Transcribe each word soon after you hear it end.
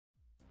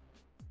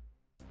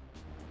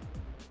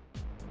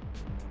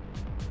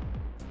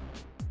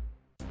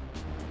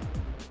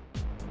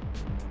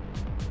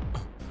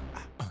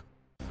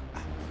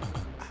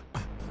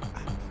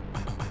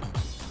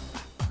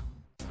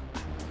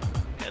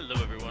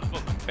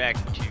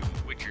back to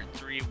Witcher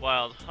 3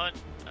 Wild Hunt.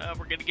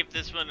 We're gonna give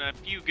this one a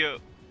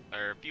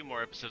few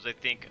more episodes. I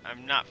think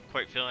I'm not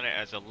quite feeling it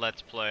as a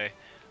let's play,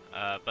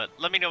 but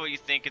let me know what you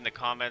think in the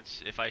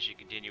comments if I should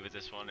continue with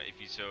this one, if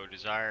you so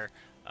desire,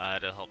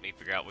 to help me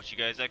figure out what you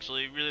guys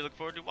actually really look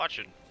forward to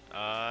watching.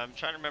 I'm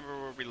trying to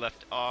remember where we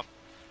left off.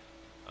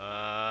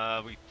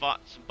 We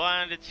fought some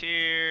bandits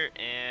here,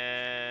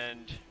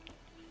 and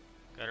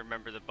gotta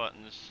remember the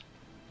buttons.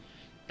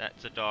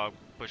 That's a dog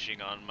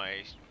pushing on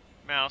my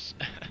mouse.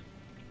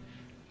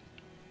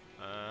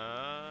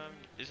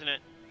 Isn't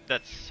it?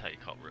 That's how you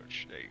call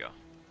Roach. There you go.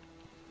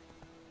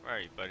 Where are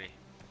you, buddy?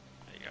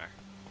 There you are.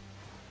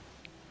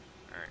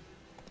 Alright.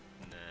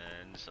 And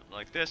then something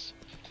like this.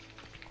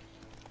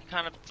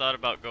 Kind of thought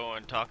about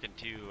going talking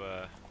to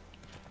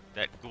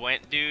that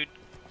Gwent dude.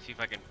 See if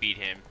I can beat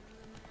him.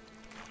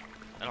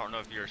 I don't know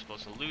if you're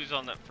supposed to lose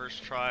on that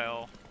first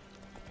trial,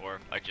 or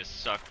if I just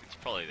suck. It's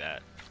probably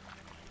that.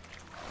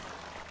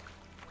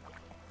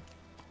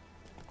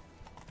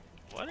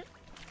 What?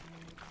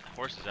 The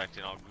horse is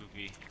acting all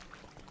goofy.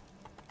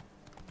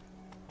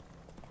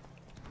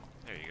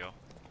 There you go.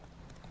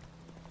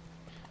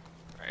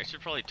 Alright, I should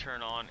probably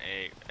turn on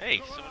a...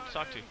 Hey, someone to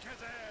talk to.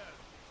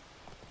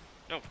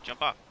 No,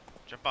 jump off.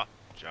 Jump off.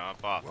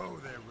 Jump off. Whoa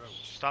there,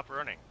 Roach. Stop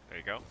running. There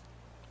you go.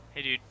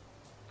 Hey, dude.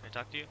 Can I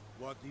talk to you?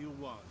 What do you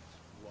want,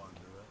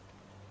 wanderer?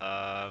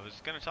 I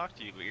was gonna talk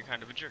to you, but you're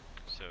kind of a jerk,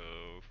 so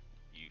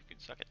you can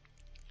suck it.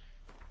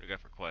 What do we got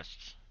for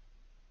quests?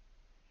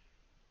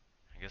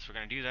 I guess we're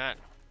gonna do that.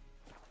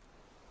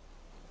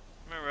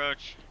 Come here,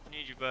 Roach.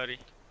 Need you, buddy.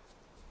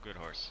 Good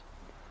horse.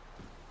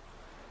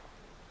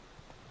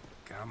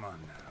 Come on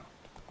now.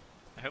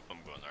 I hope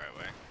I'm going the right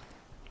way.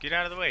 Get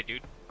out of the way,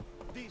 dude.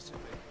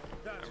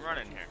 I'm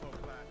running here.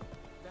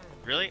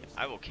 Really?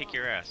 I will kick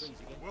your ass.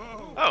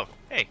 Whoa. Oh,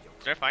 hey,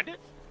 did I find it?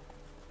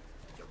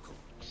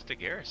 It's the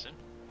garrison.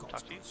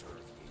 Talk to you.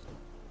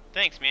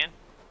 Thanks, man.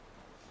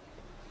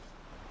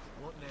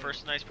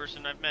 First nice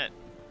person I've met.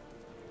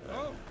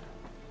 Oh.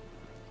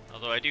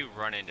 Although I do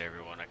run into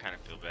everyone, I kind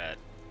of feel bad.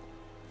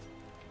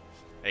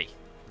 Hey,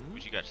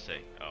 what you got to say?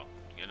 Oh,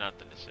 you got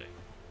nothing to say.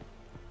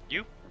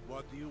 You?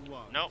 What do you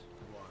want? Nope.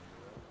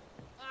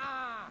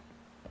 Wanderer?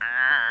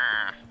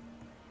 Ah.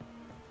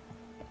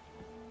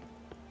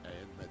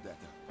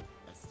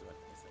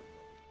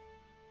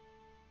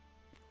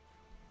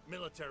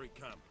 Military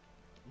camp.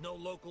 No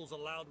locals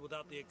allowed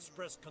without the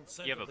express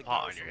consent You have of a the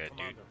pot on garrison your head,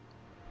 commander.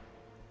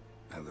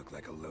 I look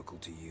like a local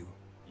to you?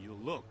 You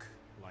look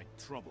like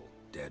trouble.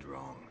 Dead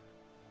wrong.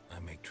 I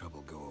make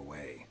trouble go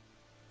away.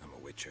 I'm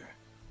a witcher.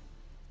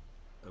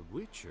 A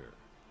witcher?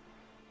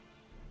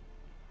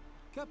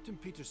 Captain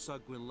Peter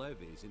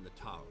Sagwin-Levy is in the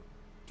tower.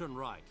 Turn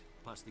right,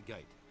 past the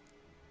gate.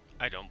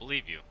 I don't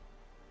believe you.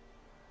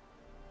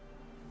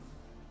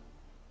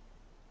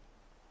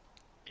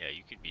 Yeah,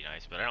 you could be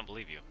nice, but I don't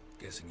believe you.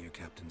 Guessing your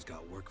captain's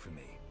got work for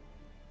me.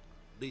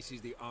 This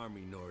is the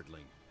army,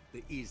 Nordling.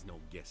 There is no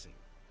guessing.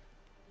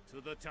 To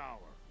the tower.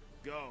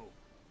 Go.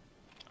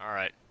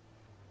 Alright.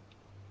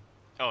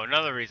 Oh,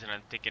 another reason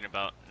I'm thinking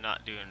about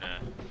not doing a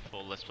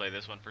full let's play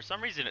this one. For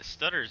some reason it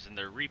stutters in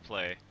the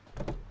replay.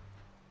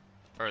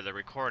 Or the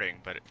recording,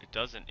 but it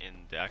doesn't in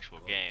the actual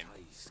game.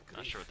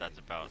 Not sure what that's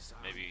about.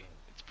 Maybe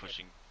it's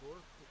pushing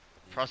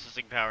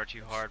processing power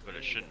too hard, but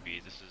it shouldn't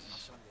be. This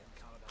is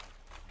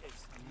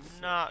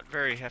not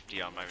very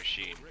hefty on my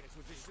machine.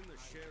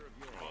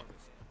 Well,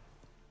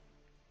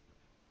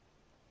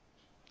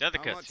 another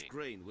How much cutscene.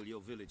 grain will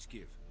your village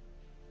give?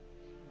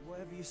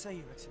 Whatever you say,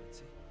 Your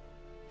Excellency.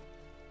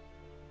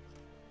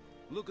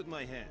 Look at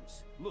my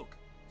hands. Look.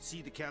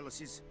 See the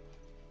calluses?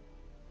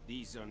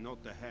 These are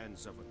not the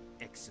hands of an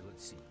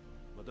excellency,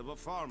 but of a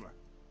farmer.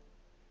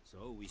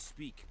 So we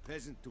speak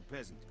peasant to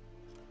peasant.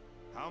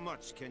 How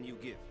much can you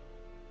give?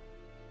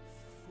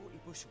 40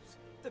 bushels.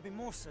 There'd be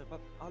more, sir, but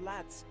our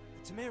lads,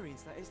 the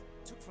Temerians, that is,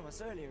 took from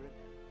us earlier and...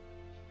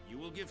 You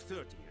will give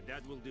 30, and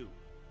that will do.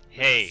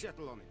 Hey, Let's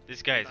settle on it.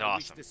 this guy is I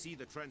wish awesome. to see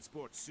the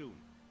transport soon.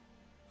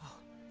 Oh,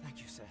 thank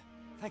you, sir.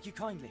 Thank you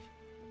kindly.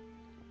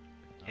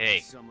 Hey. I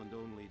summoned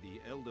only the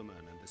Elderman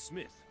and the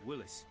smith,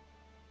 Willis.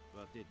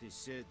 But it is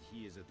said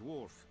he is a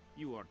dwarf.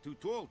 You are too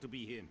tall to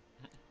be him.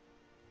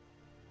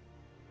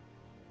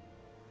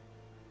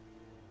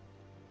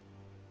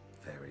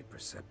 Very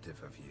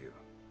perceptive of you.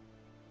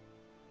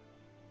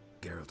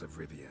 Geralt of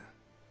Rivia,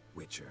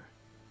 Witcher.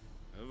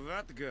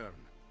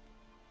 Vatgern.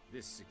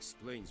 This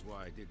explains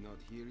why I did not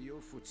hear your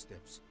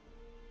footsteps.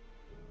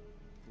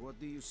 What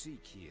do you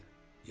seek here?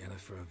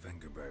 Yennefer of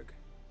Vengerberg.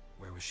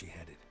 Where was she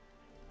headed?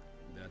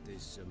 That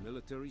is a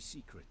military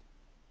secret.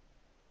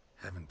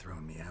 Haven't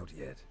thrown me out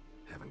yet.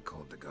 Haven't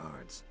called the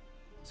guards.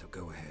 So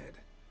go ahead.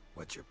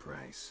 What's your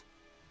price?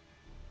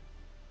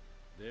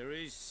 There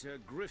is a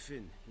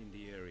griffin in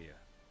the area.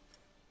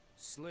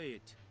 Slay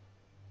it.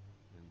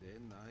 And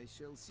then I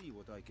shall see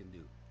what I can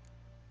do.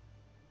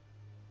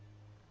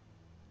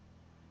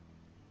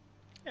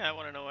 Yeah, I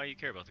want to know why you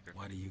care about the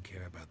griffin. Why do you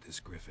care about this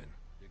griffin?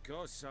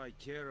 Because I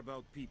care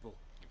about people.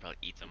 You probably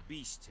eat them. The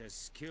beast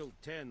has killed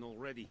 10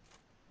 already,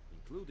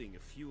 including a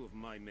few of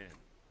my men.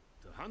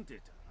 To hunt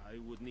it, I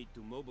would need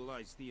to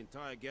mobilize the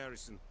entire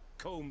garrison,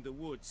 comb the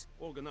woods,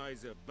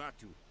 organize a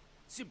batu.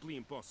 Simply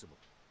impossible.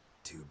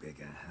 Too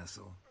big a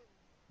hassle?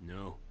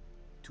 No,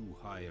 too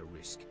high a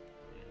risk.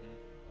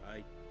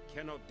 I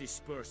cannot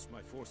disperse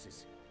my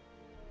forces.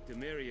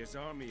 Temeria's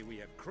army we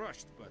have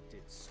crushed, but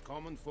its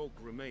common folk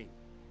remain,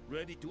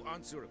 ready to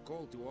answer a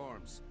call to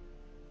arms.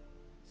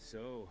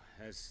 So,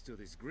 as to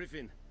this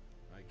griffin,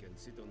 I can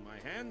sit on my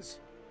hands,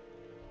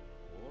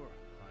 or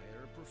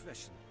hire a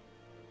professional.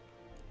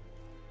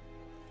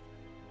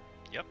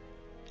 Yep,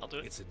 I'll do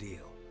it. It's a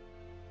deal.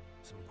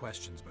 Some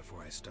questions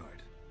before I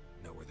start.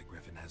 Know where the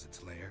griffin has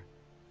its lair?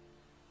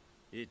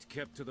 It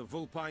kept to the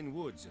Vulpine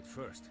Woods at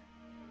first.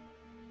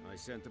 I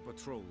sent a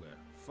patrol there,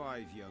 5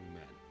 young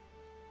men.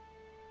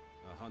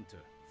 A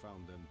hunter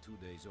found them 2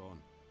 days on.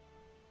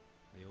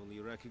 I only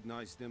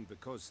recognized them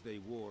because they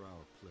wore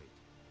our plate.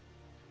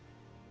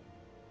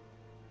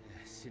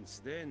 Since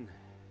then,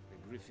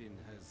 the griffin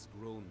has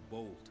grown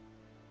bold.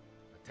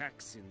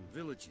 Attacks in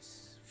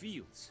villages,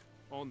 fields,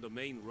 on the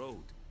main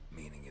road.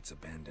 Meaning it's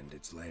abandoned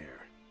its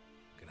lair.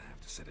 Gonna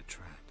have to set a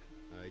trap.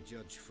 I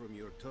judge from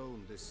your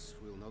tone this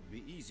will not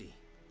be easy.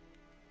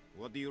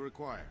 What do you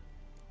require?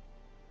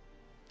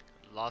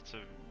 Lots of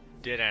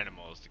dead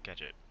animals to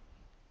catch it.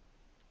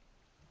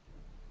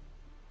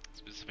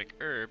 Specific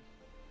herb.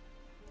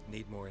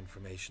 Need more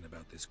information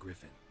about this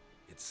griffin.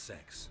 Its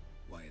sex,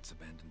 why it's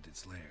abandoned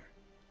its lair.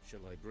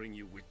 Shall I bring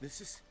you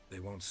witnesses? They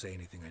won't say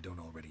anything I don't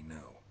already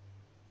know.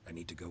 I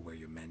need to go where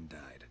your men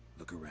died.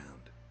 Look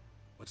around.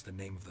 What's the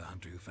name of the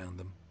hunter who found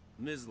them?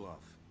 Mislav.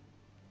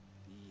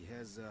 He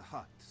has a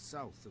hut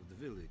south of the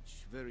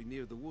village, very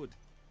near the wood.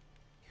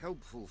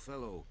 Helpful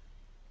fellow.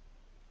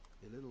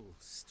 A little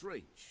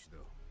strange,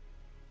 though.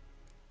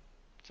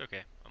 It's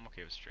okay. I'm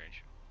okay with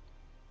strange.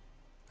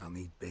 I'll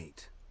need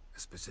bait. A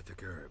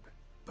specific herb.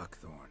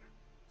 Buckthorn.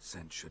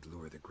 Scent should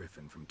lure the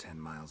griffin from 10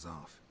 miles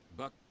off.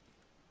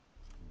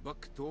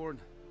 Buckthorn?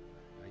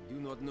 I do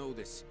not know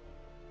this.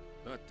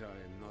 But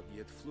I am not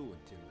yet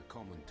fluent in the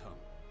common tongue.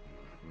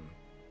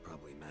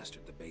 Probably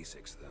mastered the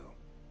basics, though.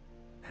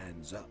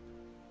 Hands up.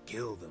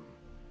 Kill them.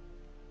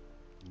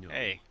 No.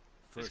 Hey,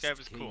 this First guy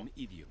was came cool.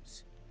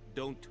 idioms.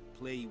 Don't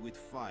play with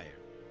fire,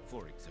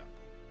 for example.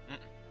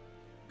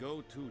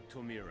 Go to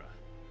Tomira,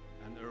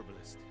 an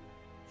herbalist.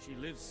 She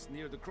lives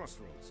near the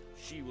crossroads.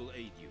 She will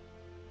aid you.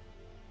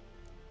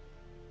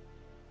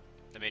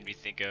 That made me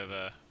think of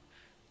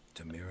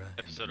Tamira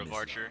episode and of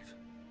Archer. Mislav.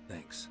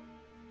 Thanks.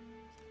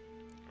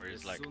 where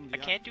he's like, Soon I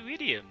the can't do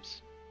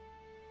idioms.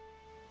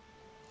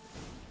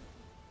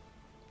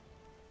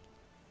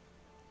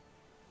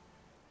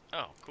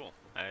 Oh, cool.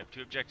 I have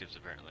 2 objectives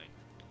apparently.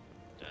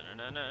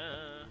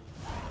 Da-na-na-na.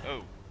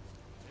 Oh.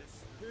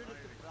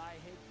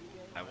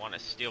 I want to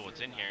steal what's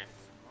in here.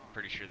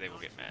 Pretty sure they will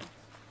get mad.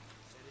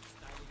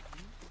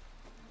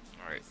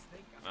 Alright.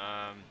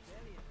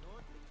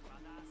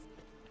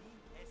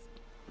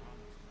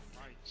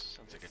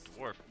 Sounds like a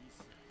dwarf.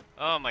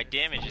 Oh, my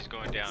damage is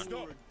going down.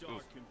 Ooh,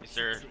 is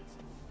there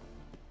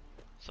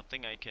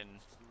something I can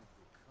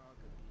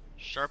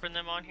sharpen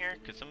them on here?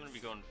 Because I'm going to be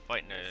going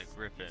fighting a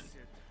griffin.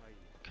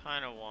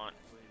 Kind of want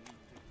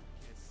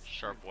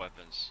sharp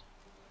weapons.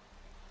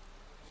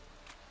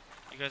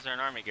 You guys are an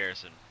army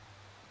garrison.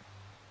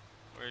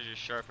 Where's your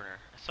sharpener?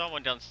 I saw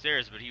one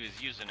downstairs, but he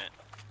was using it.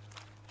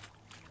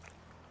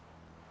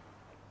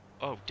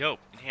 Oh, dope.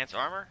 Enhanced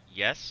armor?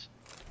 Yes.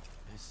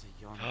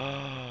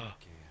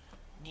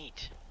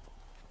 Neat.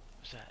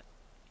 What's that?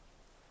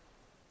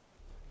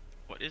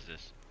 What is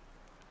this?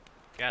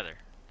 Gather.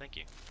 Thank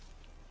you.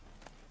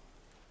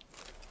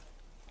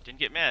 Didn't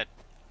get mad.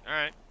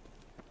 Alright.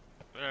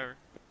 Whatever.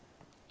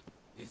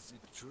 Is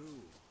it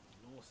true?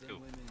 Northern Cool.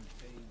 women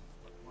pay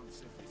but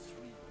once every 3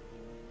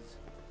 moons?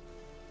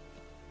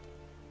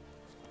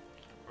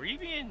 Were you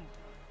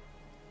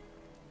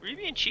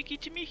being cheeky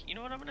to me? You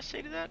know what I'm gonna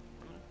say to that?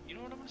 You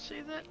know what I'm gonna say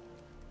to that?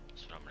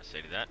 That's what I'm gonna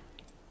say to that.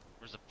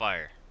 Where's the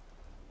fire?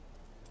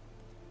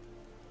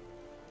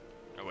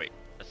 Oh wait,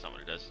 that's not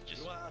what it does.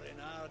 Just You are an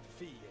hard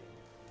fee.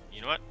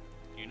 you know what?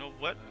 You know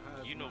what? I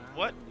have You know my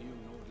what? eye on you,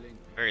 Nordling.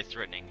 Very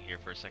threatening here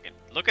for a second.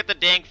 Look at the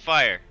dang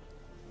fire.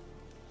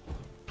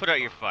 Put out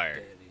your fire.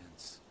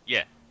 Barbarians.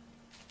 Yeah.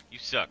 You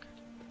suck.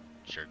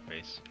 Jerk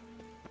face.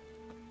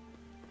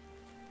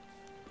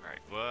 Alright,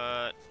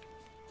 what?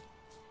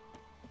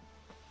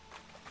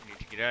 I need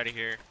to get out of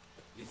here.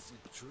 Is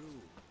it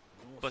true?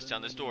 Bust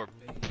down this door.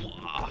 Northern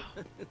women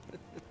pay-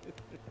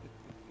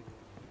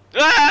 Blah.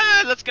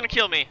 Ah! That's gonna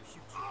kill me.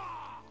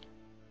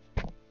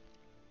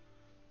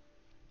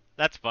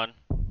 That's fun.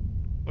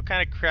 What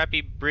kind of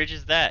crappy bridge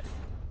is that?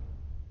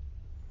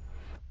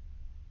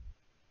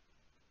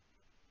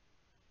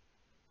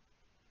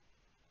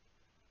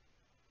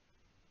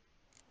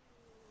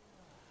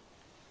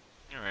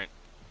 Alright.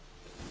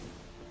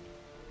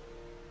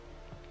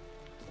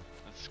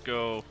 Let's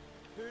go.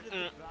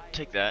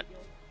 Take that.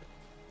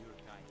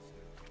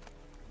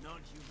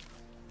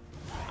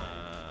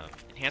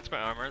 Enhance my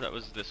armor. That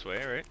was this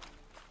way, right?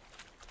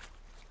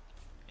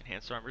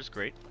 Enhanced armor is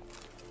great.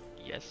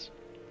 Yes.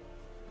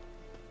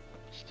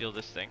 steal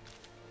this thing.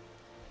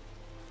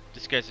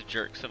 This guy's a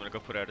jerk, so I'm gonna go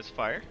put out his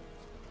fire.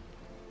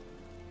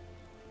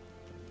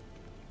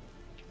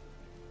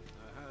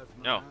 I have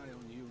my No. eye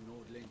on you,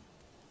 Nordling.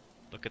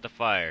 Look at the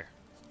fire.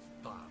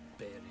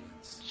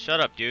 Barbarians. Shut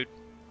up, dude.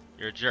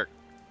 You're a jerk.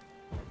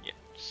 Yeah,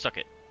 suck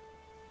it.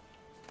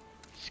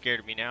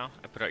 Scared of me now?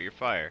 I put out your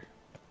fire.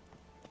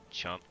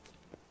 Chump.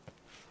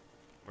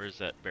 Where's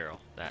that barrel?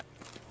 That.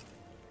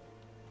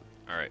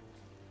 Alright.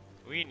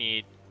 We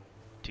need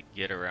to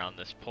get around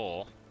this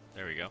pole.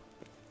 There we go.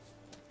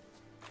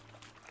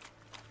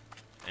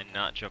 And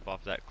not jump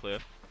off that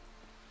cliff.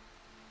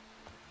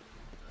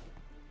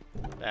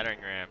 Battering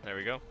ram. There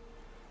we go.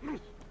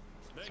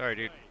 Sorry,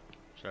 dude.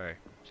 Sorry.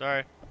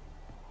 Sorry.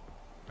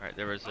 Alright,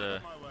 there was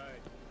a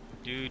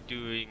dude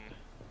doing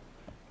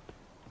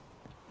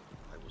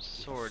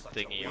sword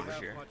thingy over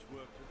here.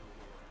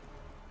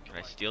 Can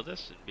I steal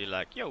this and be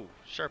like, yo,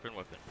 sharpen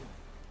weapon?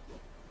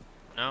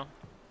 No?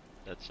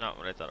 That's not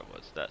what I thought it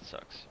was. That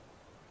sucks.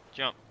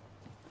 Jump.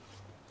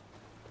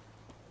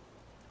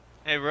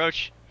 Hey,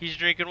 Roach, he's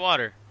drinking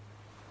water.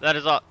 That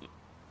is all.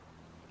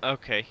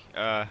 Okay,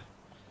 I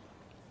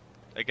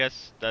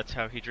guess that's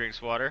how he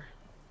drinks water.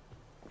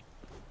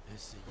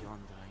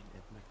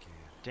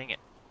 Dang it.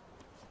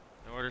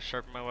 In order to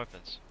sharpen my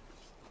weapons.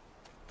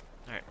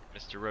 Alright,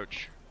 Mr.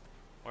 Roach.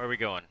 Where are we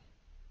going?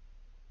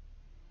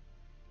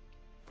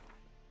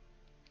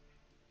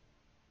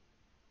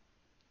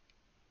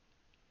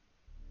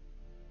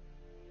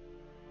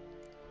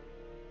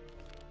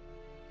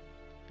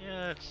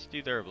 Yeah, let's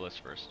do the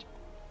herbalist first.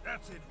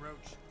 That's it, Roach.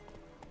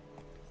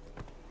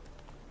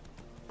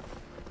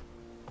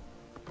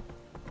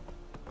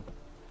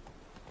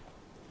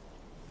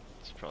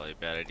 It's probably a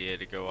bad idea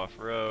to go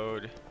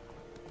off-road.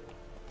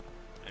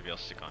 Maybe I'll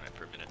stick on it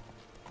for a minute.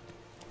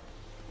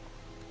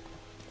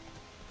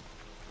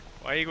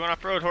 Why are you going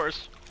off-road,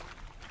 horse?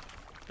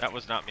 That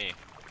was not me.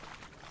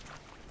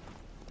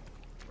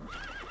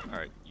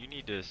 Alright, you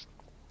need to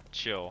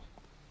chill.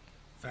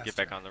 Get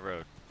back on the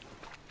road.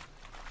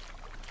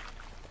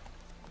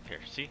 Here,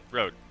 see?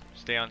 Road.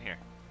 Stay on here.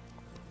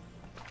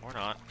 Or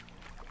not.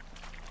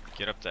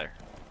 Get up there.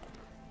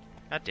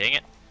 God dang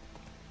it.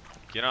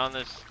 Get on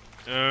this.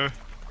 Alright,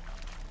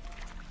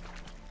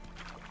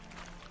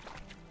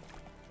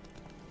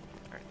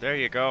 there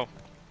you go.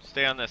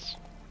 Stay on this.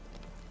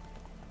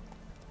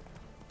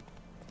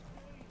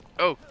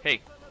 Oh,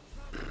 hey.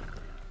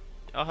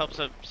 I'll help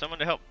someone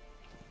to help.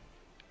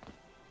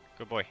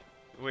 Good boy.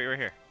 Wait, right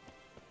here.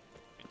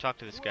 You talk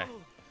to this guy.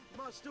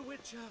 Whoa, Master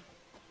Witcher.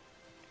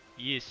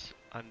 Yes,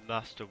 I'm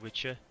Master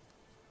Witcher.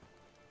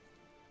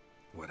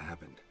 What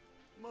happened?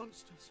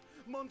 Monsters.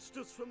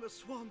 Monsters from the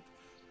swamp.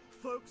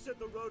 Folks said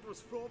the road was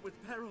fraught with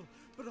peril,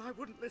 but I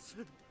wouldn't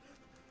listen.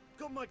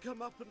 Got my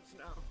comeuppance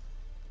now.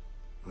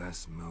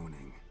 Less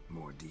moaning,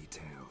 more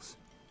details.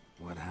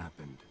 What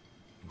happened,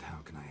 and how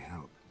can I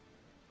help?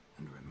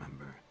 And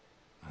remember,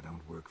 I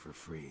don't work for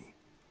free.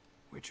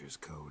 Witcher's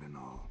code and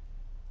all.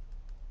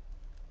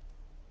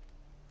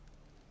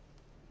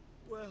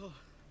 Well,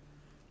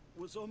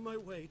 was on my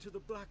way to the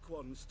Black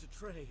Ones to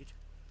trade.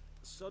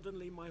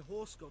 Suddenly my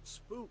horse got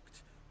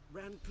spooked,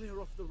 ran clear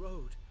off the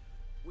road.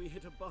 We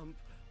hit a bump,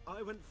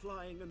 I went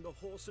flying and the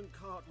horse and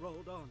cart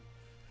rolled on.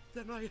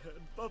 Then I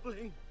heard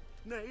bubbling,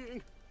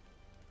 neighing,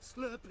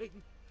 slurping.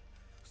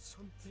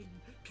 Something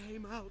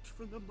came out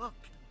from the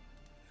muck,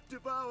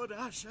 devoured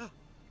Asher,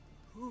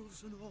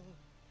 hooves and all.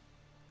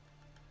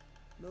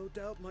 No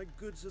doubt my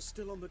goods are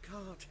still on the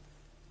cart,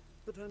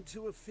 but I'm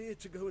too afeard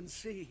to go and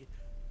see.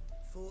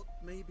 Thought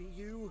maybe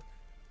you.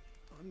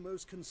 I'm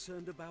most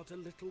concerned about a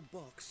little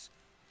box.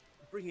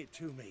 Bring it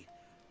to me,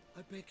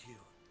 I beg you.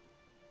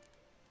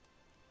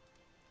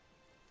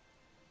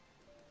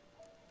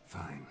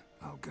 Fine,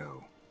 I'll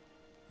go.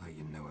 Let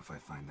you know if I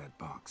find that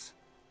box.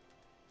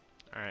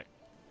 Alright.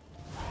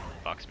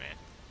 Boxman.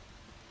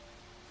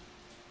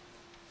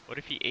 What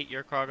if he ate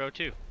your cargo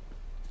too?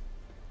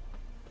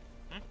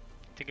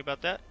 Think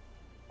about that?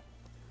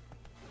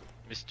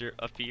 Mr.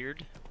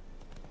 Afeared?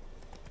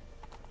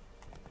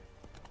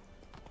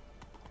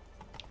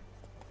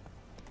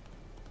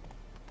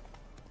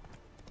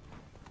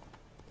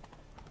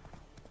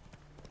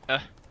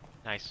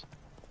 Nice.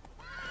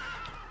 I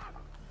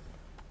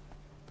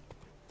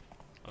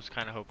was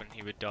kind of hoping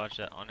he would dodge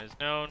that on his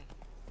own,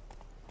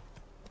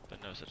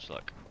 but no such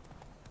luck.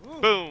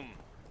 Ooh. Boom!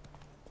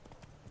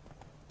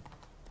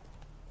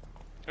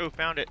 Oh,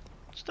 found it.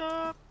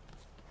 Stop!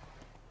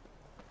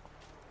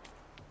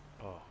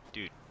 Oh,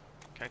 dude.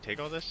 Can I take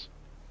all this?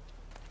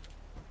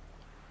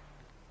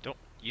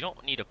 You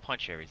don't need to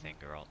punch everything,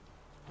 girl.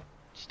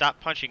 Stop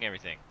punching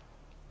everything.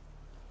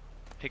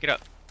 Pick it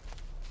up.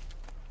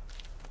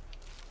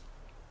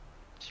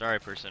 Sorry,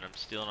 person, I'm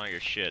stealing all your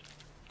shit.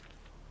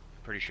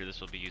 I'm pretty sure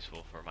this will be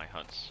useful for my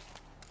hunts.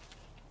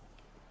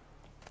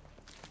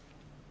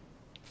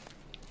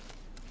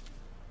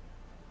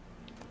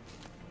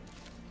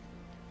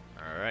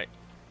 Alright.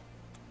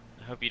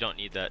 I hope you don't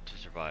need that to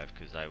survive,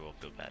 because I will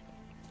feel bad.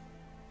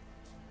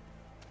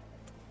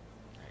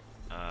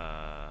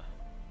 Alright,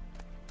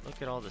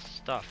 look at all this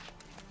stuff.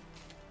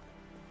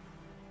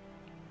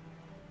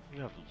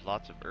 You have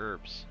lots of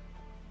herbs.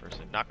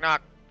 Person, knock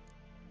knock.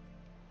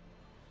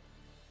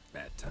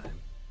 Bad time.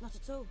 Not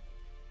at all.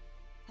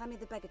 Hand me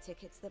the beggar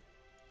tickets. The Is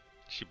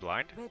she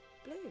blind? red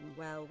bloom.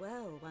 Well,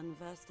 well, one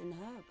versed in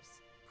herbs.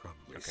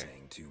 Probably Okay.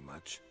 saying too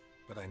much,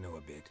 but I know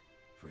a bit.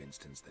 For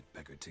instance, that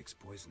beggar tick's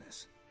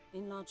poisonous.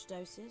 In large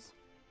doses.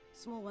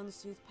 Small ones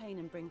soothe pain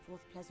and bring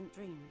forth pleasant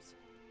dreams.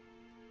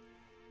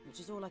 Which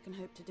is all I can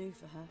hope to do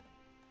for her.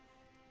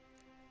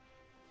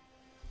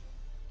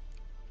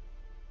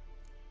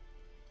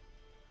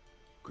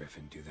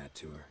 Griffin do that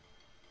to her?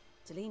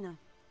 Talina.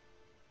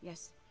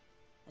 Yes.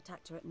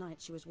 Attacked her at night.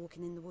 She was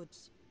walking in the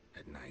woods.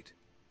 At night?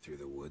 Through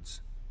the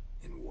woods?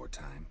 In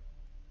wartime?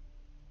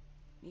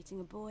 Meeting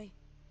a boy.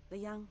 The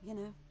young, you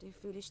know, do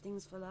foolish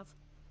things for love.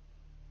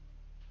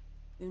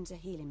 Wounds are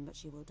healing, but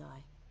she will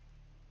die.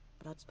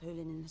 Blood's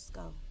pooling in her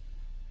skull.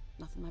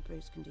 Nothing my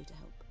bruise can do to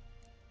help.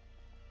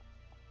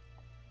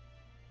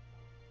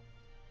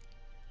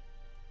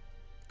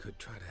 Could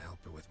try to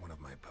help her with one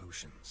of my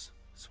potions.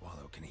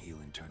 Swallow can heal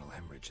internal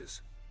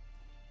hemorrhages.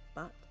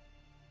 But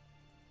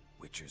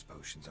Witcher's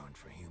potions aren't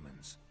for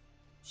humans.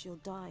 she'll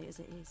die as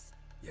it is.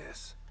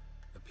 Yes,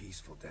 a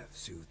peaceful death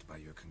soothed by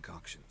your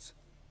concoctions.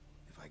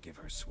 If I give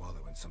her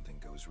Swallow and something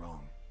goes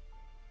wrong,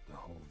 the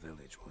whole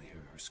village will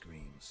hear her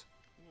screams.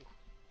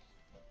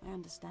 I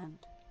understand.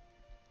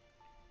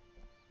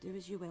 Do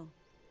as you will.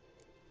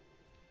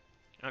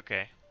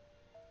 Okay.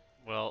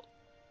 Well,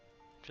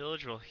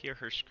 village will hear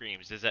her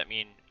screams. Does that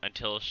mean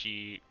until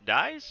she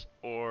dies,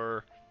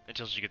 or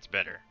until she gets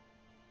better?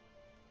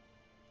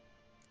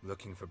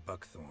 Looking for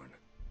buckthorn.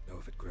 Know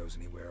if it grows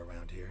anywhere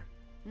around here?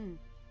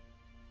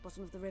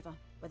 Bottom of the river,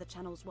 where the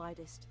channel's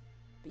widest.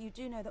 But you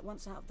do know that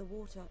once out of the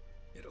water...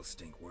 It'll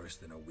stink worse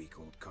than a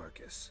week-old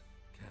carcass.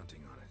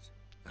 Counting on it.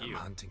 I'm You.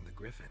 hunting the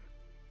griffin.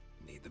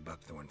 Need the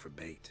buckthorn for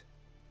bait.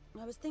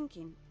 I was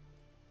thinking...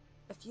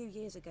 A few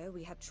years ago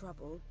we had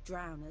trouble,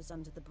 drowners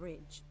under the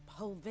bridge. The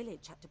whole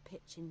village had to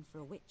pitch in for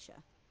a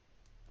witcher.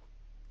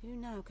 Who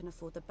now can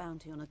afford the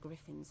bounty on a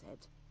griffin's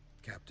head?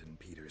 Captain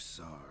Peter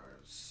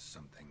Sars,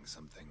 something.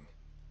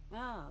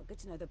 Ah, good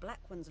to know the Black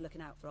One's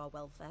looking out for our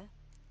welfare.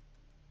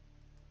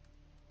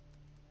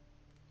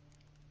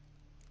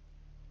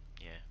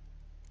 Yeah.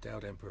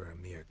 Doubt Emperor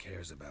Emir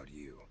cares about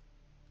you.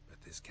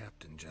 But this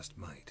captain just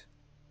might.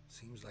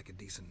 Seems like a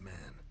decent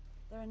man.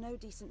 There are no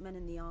decent men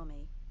in the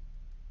army.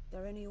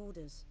 They're only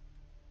orders.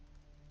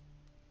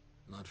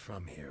 Not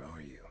from here,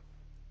 are you?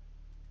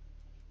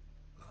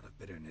 Lot of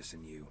bitterness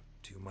in you.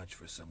 Too much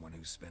for someone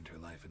who spent her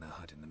life in a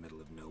hut in the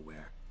middle of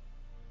nowhere.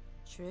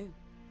 True.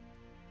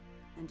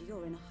 And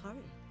you're in a hurry.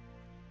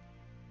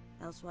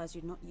 Elsewise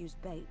you'd not use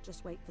bait,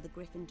 just wait for the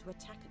griffin to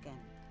attack again.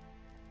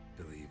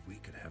 Believe we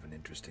could have an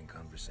interesting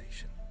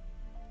conversation.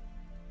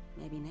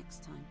 Maybe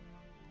next time.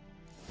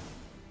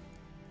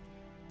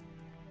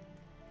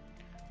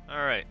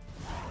 Alright.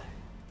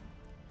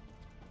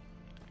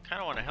 I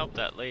kinda wanna help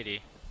that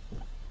lady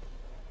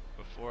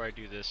before I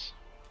do this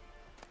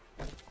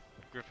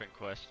Griffin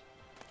quest.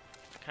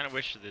 Kinda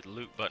wish the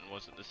loot button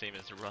wasn't the same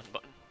as the run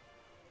button.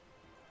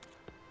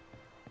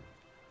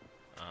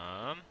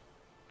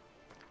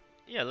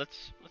 Yeah,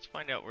 let's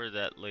find out where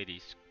that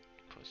lady's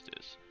quest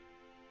is.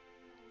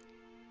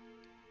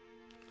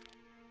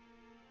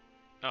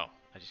 Oh,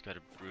 I just got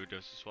a brew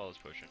dose of Swallow's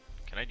potion.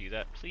 Can I do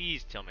that?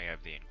 Please tell me I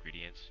have the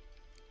ingredients.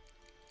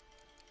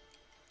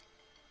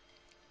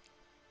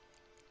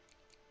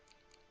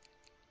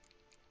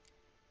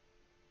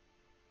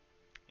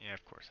 Yeah,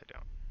 of course I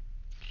don't.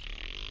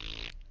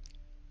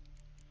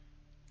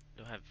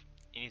 Don't have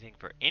anything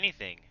for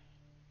anything.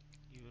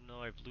 Even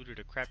though I've looted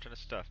a crap ton of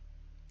stuff.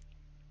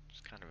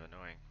 It's kind of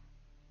annoying.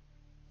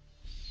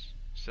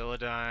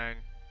 Celadine.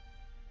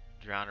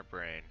 Drowner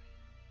Brain.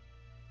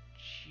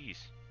 Jeez.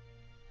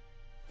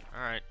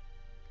 Alright.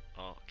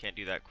 Oh, can't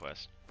do that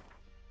quest.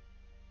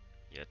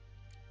 Yet.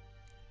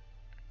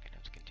 Gonna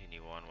have to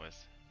continue on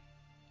with.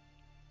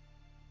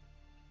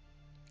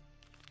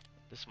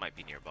 This might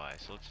be nearby,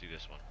 so let's do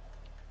this one.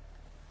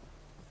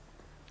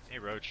 Hey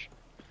Roach.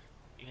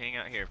 You hang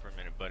out here for a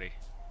minute, buddy.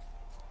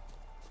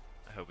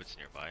 I hope it's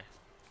nearby.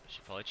 I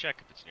should probably check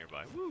if it's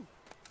nearby. Woo!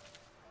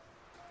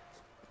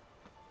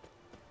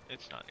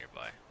 It's not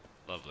nearby.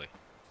 Lovely.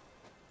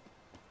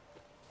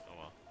 Oh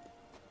well.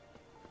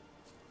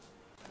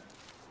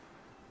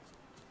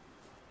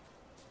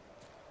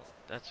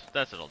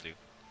 That's what I'll do.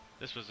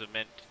 This was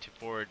meant to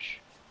forge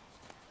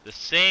the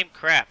same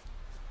crap.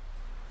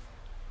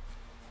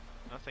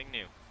 Nothing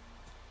new.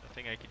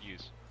 Nothing I could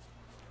use.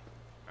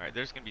 Alright,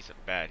 there's gonna be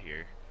something bad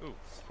here. Ooh,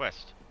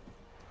 quest.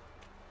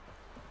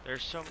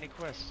 There's so many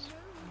quests.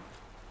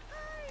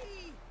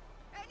 Hey!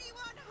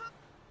 Anyone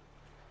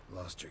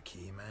Lost your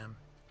key, ma'am?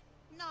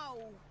 No,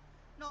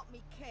 not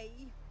me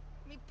key.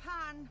 Me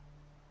pan.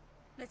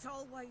 It's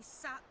always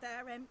sat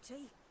there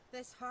empty,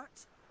 this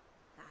hut.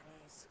 That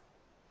is,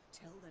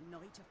 till the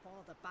night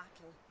afore the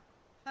battle.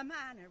 A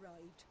man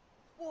arrived.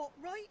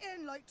 Walked right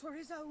in like 'twere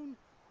his own.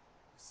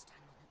 Was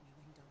standing at me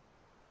window,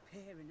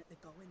 peering at the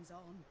goings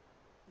on.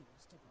 He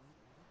must have eyed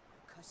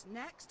me. 'cause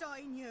next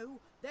I knew,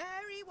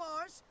 there he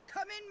was,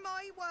 coming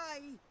my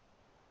way.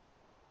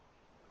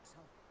 So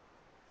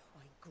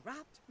I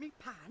grabbed me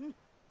pan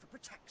for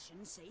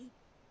protection, see?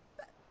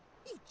 But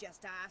he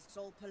just asks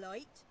all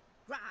polite,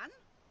 Gran,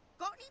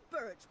 got any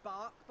birch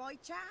bark by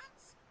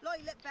chance?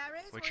 Lilac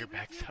berries Which or your even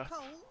a back's few up.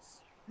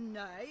 coals?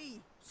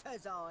 Nay,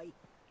 says I.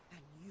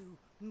 And you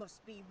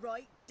must be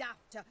right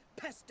daft to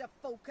pester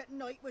folk at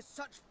night with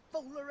such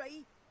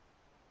foolery.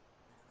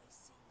 But I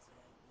sees he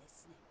ain't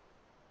listening,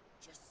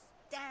 just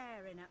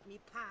staring at me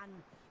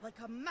pan like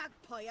a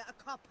magpie at a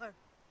copper.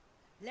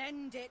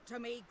 Lend it to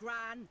me,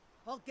 Gran.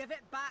 I'll give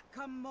it back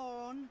come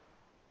morn.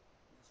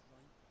 He's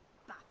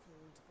right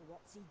baffled for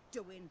what's he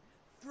doing,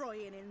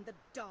 frying in the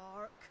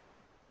dark.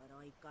 But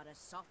I've got a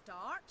soft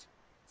heart,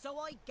 so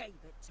I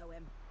gave it to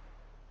him.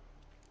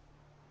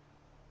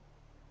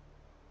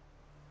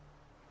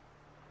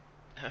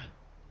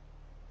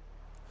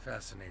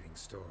 Fascinating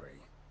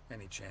story.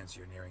 Any chance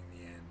you're nearing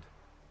the end?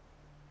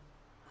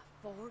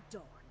 Afore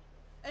dawn,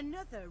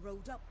 another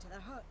rode up to the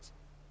hut.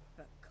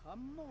 But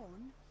come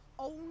on,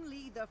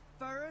 only the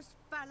first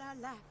fella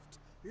left,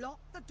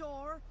 locked the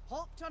door,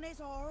 hopped on his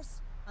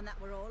horse, and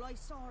that were all I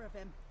saw of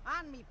him,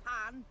 and me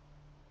pan.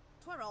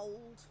 'Twere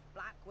old,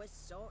 black with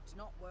soot,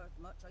 not worth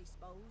much, I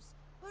suppose,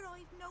 but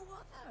I've no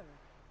other.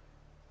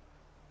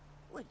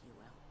 Will you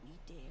help me,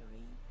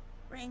 dearie?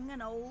 Bring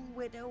an old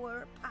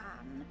widower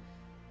pan.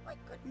 I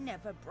could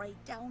never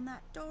break down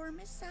that door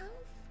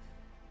myself.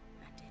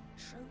 And in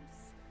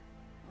truth,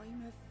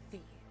 I'm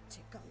afeard to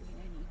go in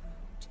any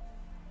road.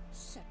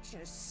 Such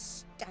a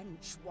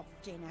stench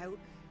wafting out.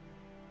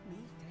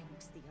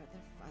 Methinks the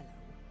other fellow,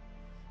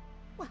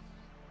 well,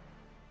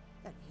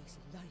 that he's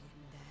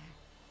lying there.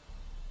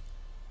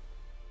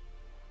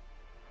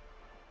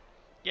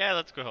 Yeah,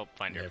 let's go help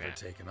find her Never pan.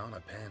 taken on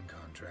a pan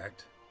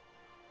contract.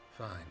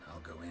 Fine, I'll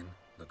go in,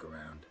 look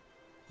around.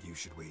 You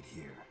should wait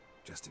here,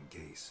 just in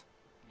case.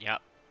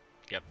 Yep.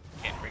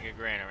 Can't bring a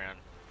Gran around.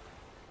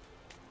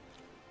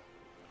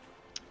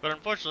 But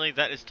unfortunately,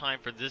 that is time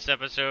for this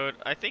episode.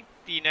 I think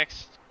the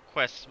next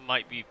quests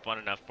might be fun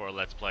enough for a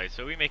Let's Play,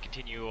 so we may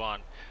continue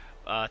on.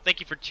 Thank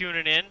you for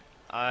tuning in.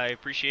 I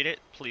appreciate it.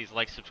 Please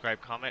like, subscribe,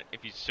 comment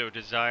if you so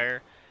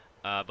desire.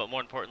 But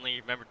more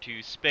importantly, remember to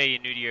spay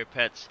and neuter your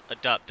pets,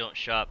 adopt, don't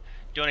shop,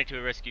 donate to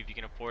a rescue if you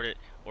can afford it,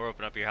 or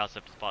open up your house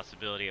up to the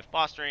possibility of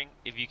fostering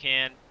if you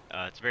can.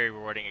 It's a very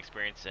rewarding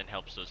experience and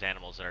helps those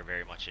animals that are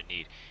very much in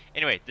need.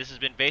 Anyway, this has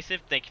been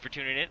Vaesive. Thank you for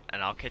tuning in,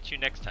 and I'll catch you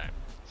next time.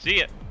 See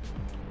ya!